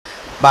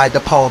by the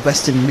power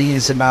vested in me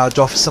as a marriage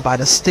officer by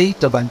the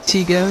state of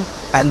Antigua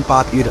and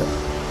Barbuda,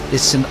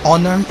 it's an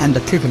honor and a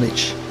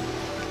privilege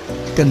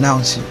to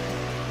announce you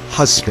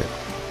husband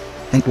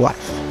and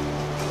wife.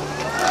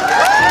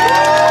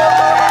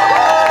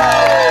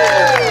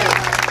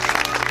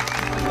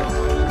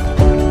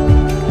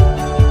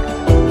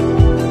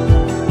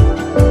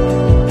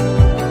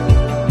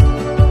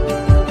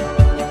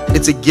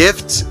 It's a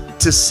gift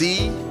to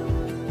see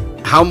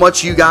how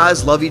much you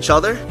guys love each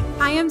other.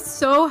 I am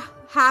so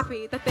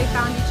happy that they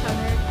found each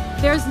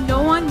other. There's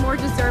no one more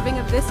deserving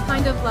of this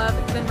kind of love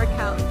than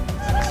Raquel.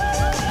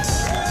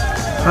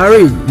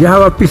 Harry, you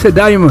have a piece of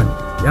diamond.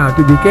 You have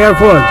to be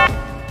careful.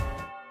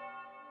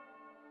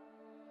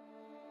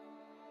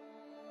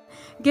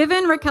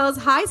 Given Raquel's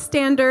high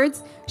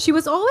standards, she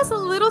was always a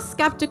little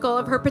skeptical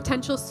of her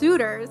potential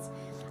suitors.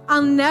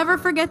 I'll never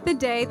forget the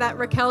day that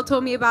Raquel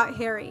told me about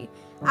Harry.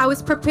 I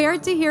was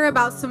prepared to hear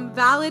about some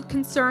valid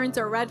concerns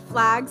or red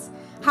flags.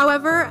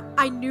 However,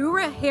 I knew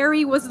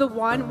Harry was the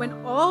one when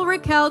all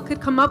Raquel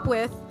could come up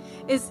with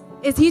is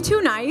he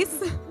too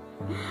nice?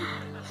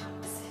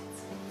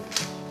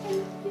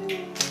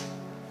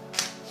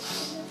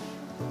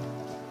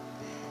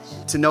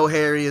 To know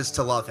Harry is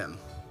to love him.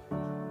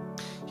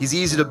 He's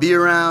easy to be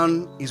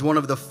around. He's one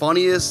of the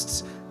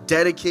funniest,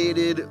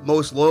 dedicated,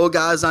 most loyal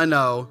guys I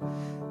know.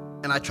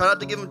 And I try not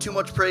to give him too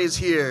much praise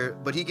here,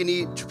 but he can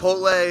eat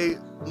Chipotle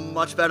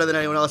much better than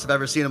anyone else I've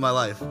ever seen in my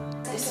life.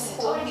 There's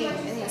so many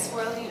in this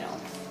world, you know.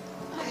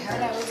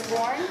 When I was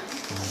born,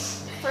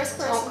 first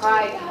person. Don't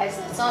cry, guys.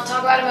 Let's not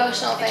talk about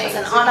emotional things.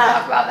 Listen, We can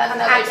talk about that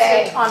another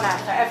day. Honor.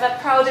 Forever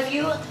proud of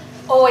you.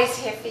 Always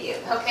here for you.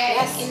 Okay,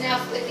 Yes.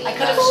 enough with the I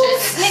could have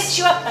emotions. snitched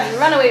you up and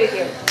run away with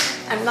you.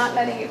 I'm not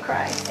letting you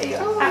cry.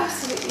 You're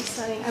absolutely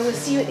stunning. I will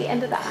see you at the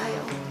end of the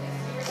aisle.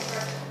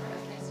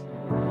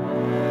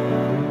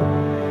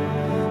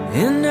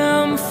 And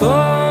I'm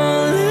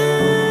falling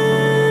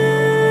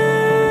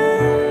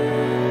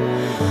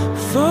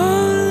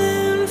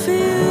for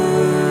you.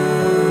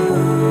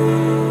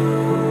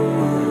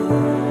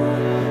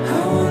 I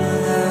wanna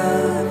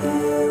love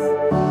you.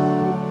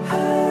 I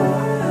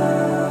wanna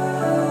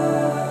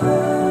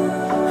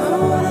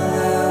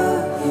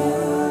love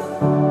you.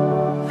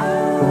 I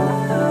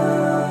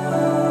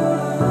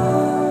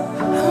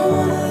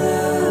wanna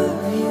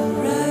love you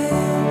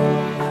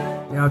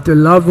right. You have to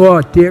love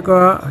her, take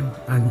her,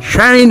 and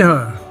shine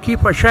her. Keep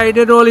her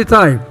shining all the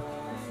time.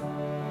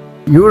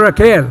 You,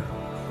 Raquel,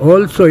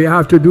 also you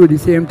have to do the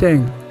same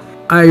thing.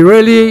 I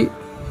really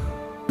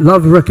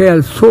love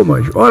Raquel so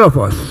much, all of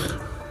us.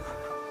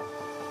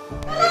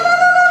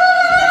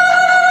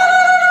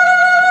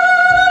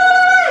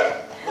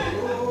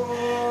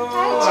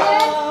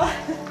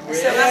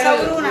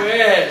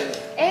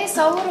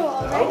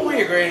 How are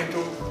you going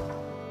to?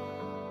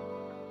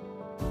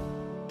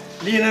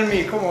 Lean on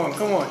me, come on,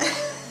 come on.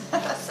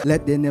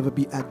 Let there never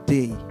be a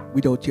day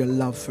without your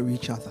love for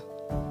each other.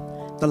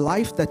 The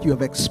life that you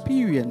have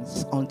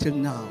experienced until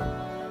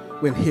now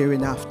will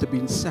hereinafter be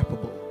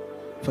inseparable,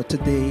 for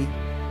today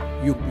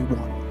you'll be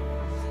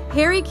one.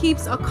 Harry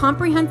keeps a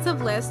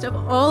comprehensive list of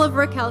all of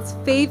Raquel's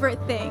favorite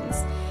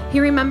things. He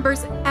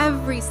remembers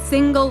every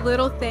single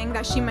little thing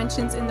that she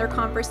mentions in their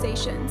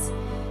conversations.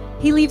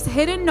 He leaves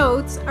hidden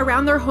notes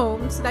around their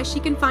home so that she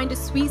can find a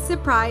sweet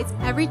surprise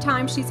every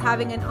time she's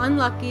having an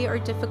unlucky or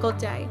difficult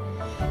day.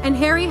 And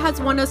Harry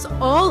has won us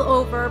all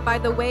over by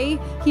the way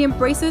he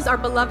embraces our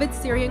beloved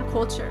Syrian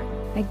culture.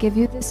 I give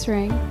you this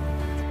ring,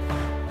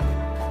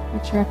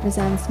 which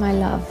represents my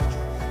love,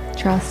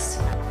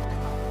 trust,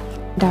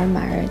 and our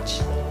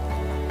marriage.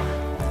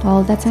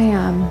 All that I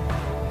am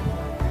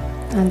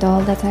and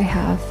all that I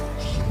have,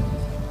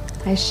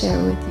 I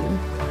share with you.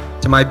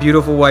 To my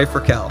beautiful wife,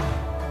 Raquel,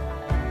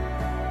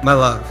 my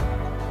love,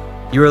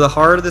 you are the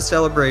heart of the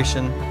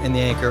celebration and the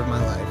anchor of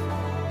my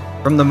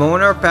life. From the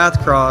moment our path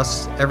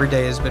crossed, every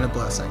day has been a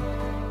blessing.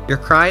 Your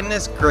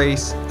kindness,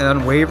 grace, and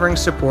unwavering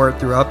support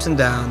through ups and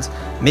downs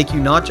make you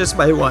not just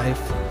my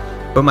wife,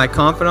 but my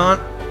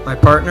confidant, my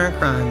partner in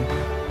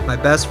crime, my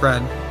best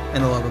friend,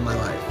 and the love of my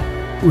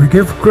life. We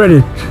give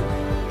credit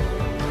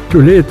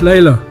to late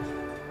Layla,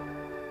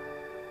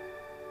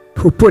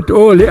 who put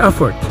all the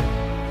effort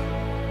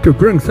to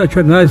bring such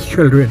a nice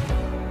children.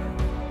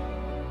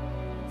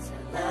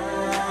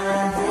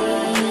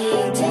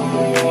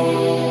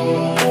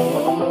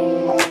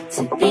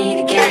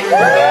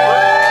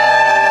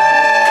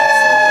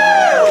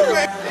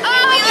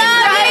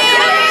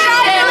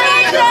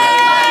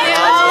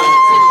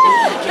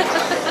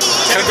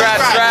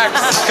 Congrats,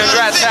 Rax.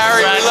 Congrats,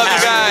 Harry. We love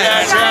you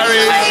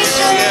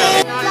guys.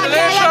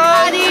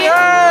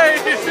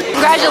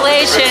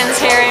 Congratulations,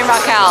 Harry and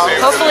Raquel.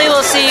 Hopefully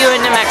we'll see you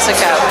in New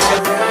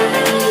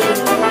Mexico.